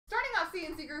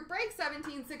last CNC group break,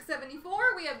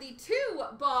 17,674. We have the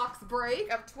 2-box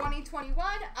break of 2021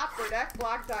 Upper Deck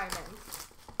Black Diamonds.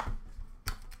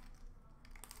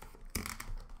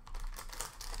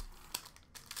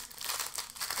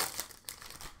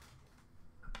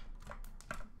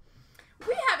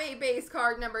 We have a base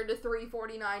card number to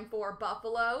 349 for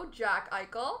Buffalo, Jack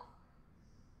Eichel.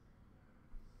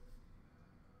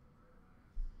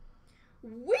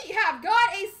 We have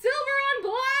got a silver on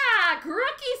black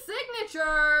rookie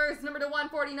signatures number to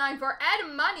 149 for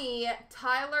Ed Money,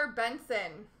 Tyler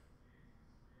Benson.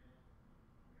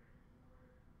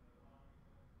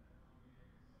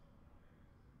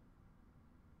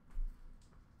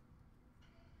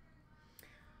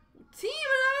 Team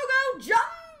logo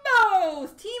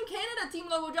jumbos, Team Canada team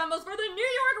logo jumbos for the New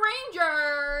York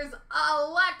Rangers,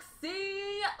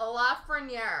 Alexis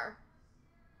Lafreniere.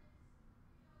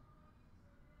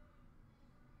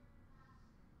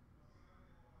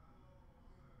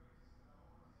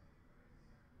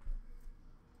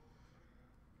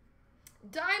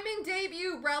 Diamond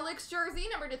debut relics jersey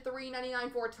number to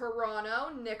 399 for Toronto,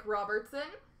 Nick Robertson.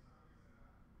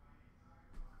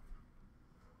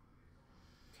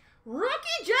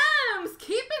 Rookie gems,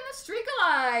 keeping the streak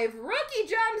alive. Rookie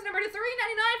gems number to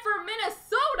 399 for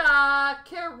Minnesota,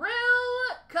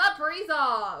 Kirill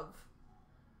Kaprizov.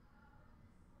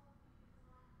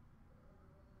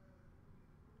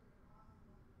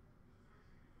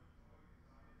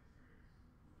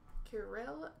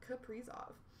 Kirill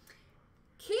Kaprizov.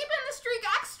 Keeping the streak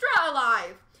extra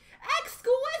alive.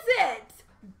 Exquisite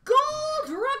gold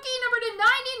rookie number to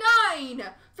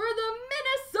 99 for the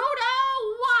Minnesota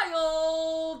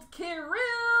Wild,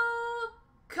 Kirill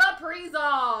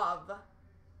Kaprizov.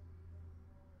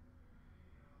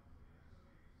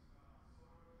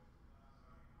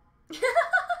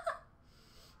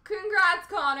 Congrats,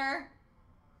 Connor.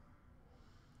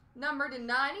 Number to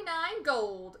 99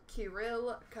 gold,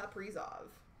 Kirill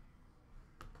Kaprizov.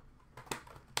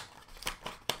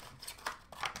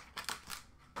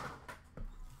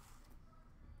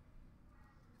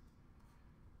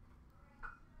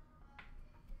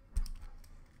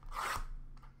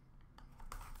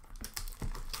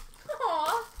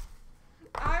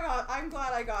 I'm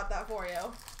glad I got that for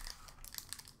you.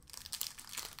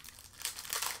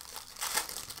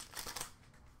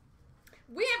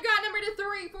 We have got number to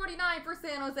 349 for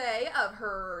San Jose of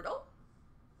Hurdle.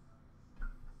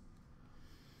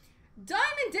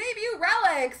 Diamond debut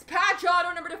relics, patch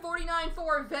auto number to 49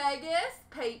 for Vegas,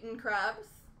 Peyton Krebs.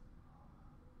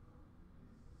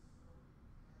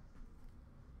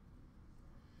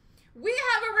 We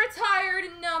have a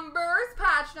retired numbers,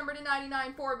 patch number to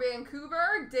 99 for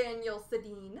Vancouver, Daniel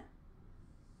Sedin.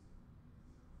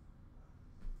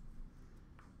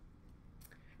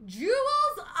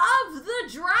 Jewels of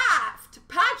the Draft,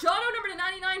 patch auto number to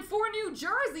 99 for New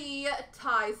Jersey,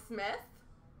 Ty Smith.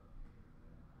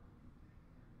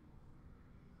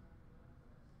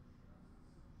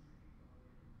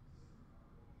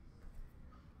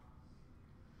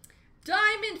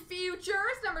 Diamond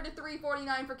Futures, number to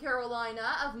 349 for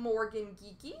Carolina of Morgan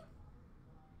Geekie.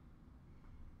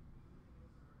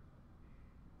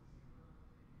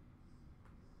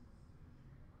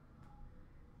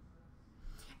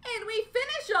 And we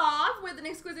finish off with an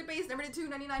exquisite base number to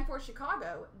 299 for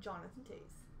Chicago, Jonathan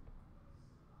Toews.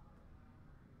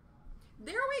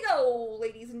 There we go,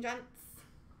 ladies and gents.